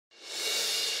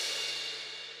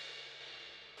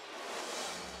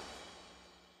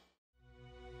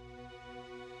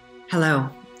Hello,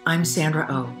 I'm Sandra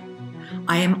Oh.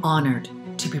 I am honored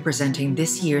to be presenting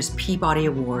this year's Peabody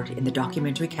Award in the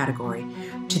documentary category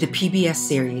to the PBS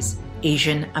series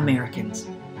Asian Americans.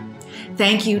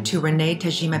 Thank you to Renee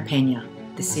Tajima-Peña,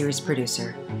 the series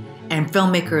producer, and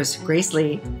filmmakers Grace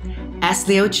Lee, S.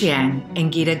 Leo Chiang,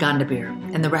 and Gita Gandabir,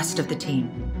 and the rest of the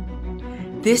team.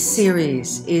 This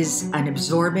series is an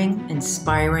absorbing,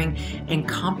 inspiring, and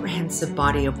comprehensive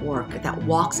body of work that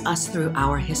walks us through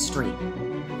our history,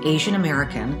 Asian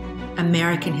American,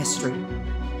 American history.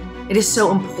 It is so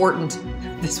important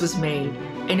this was made.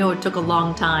 I know it took a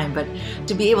long time, but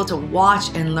to be able to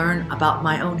watch and learn about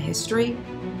my own history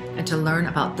and to learn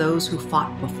about those who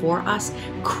fought before us,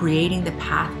 creating the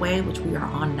pathway which we are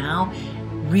on now,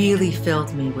 really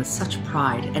filled me with such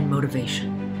pride and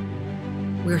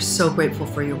motivation. We are so grateful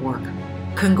for your work.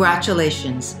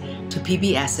 Congratulations to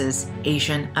PBS's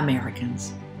Asian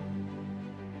Americans.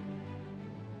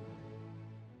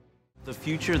 The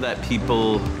future that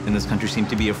people in this country seem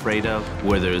to be afraid of,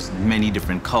 where there's many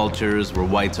different cultures, where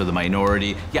whites are the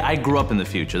minority. Yeah, I grew up in the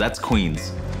future. That's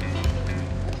Queens.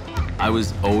 I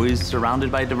was always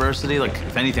surrounded by diversity. Like,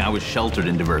 if anything, I was sheltered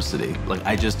in diversity. Like,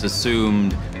 I just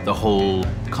assumed the whole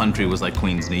country was like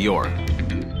Queens, New York.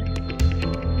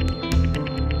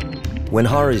 When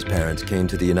Hari's parents came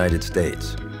to the United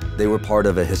States, they were part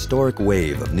of a historic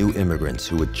wave of new immigrants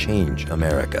who would change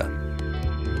America.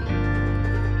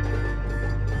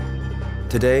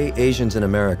 Today, Asians in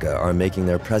America are making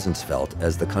their presence felt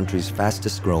as the country's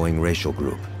fastest-growing racial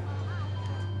group.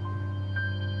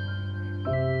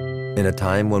 In a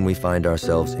time when we find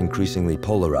ourselves increasingly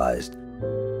polarized,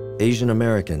 Asian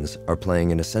Americans are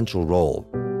playing an essential role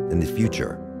in the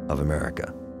future of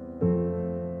America.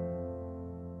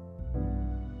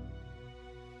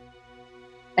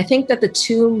 I think that the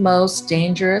two most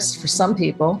dangerous, for some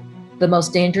people, the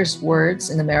most dangerous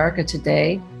words in America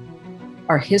today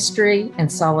are history and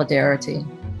solidarity.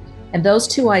 And those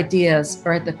two ideas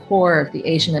are at the core of the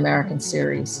Asian American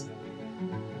series.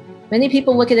 Many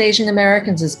people look at Asian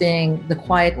Americans as being the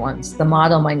quiet ones, the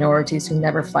model minorities who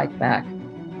never fight back.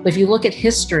 But if you look at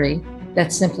history,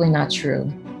 that's simply not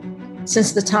true.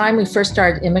 Since the time we first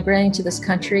started immigrating to this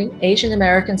country, Asian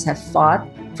Americans have fought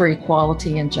for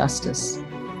equality and justice.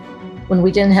 When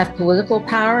we didn't have political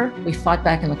power, we fought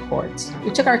back in the courts.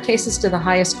 We took our cases to the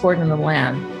highest court in the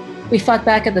land. We fought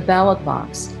back at the ballot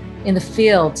box, in the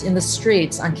fields, in the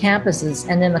streets, on campuses,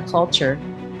 and in the culture.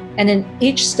 And in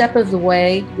each step of the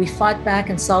way, we fought back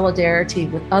in solidarity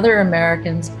with other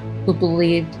Americans who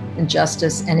believed in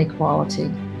justice and equality.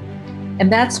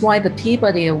 And that's why the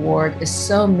Peabody Award is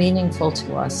so meaningful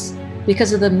to us,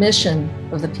 because of the mission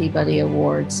of the Peabody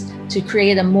Awards, to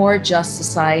create a more just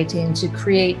society and to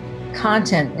create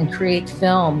content and create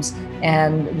films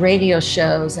and radio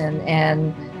shows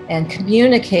and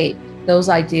communicate those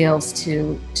ideals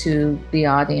to the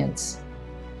audience.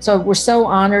 So we're so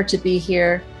honored to be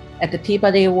here at the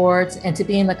Peabody Awards and to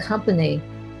be in the company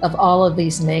of all of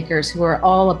these makers who are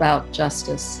all about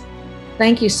justice.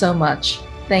 Thank you so much.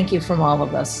 Thank you from all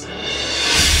of us.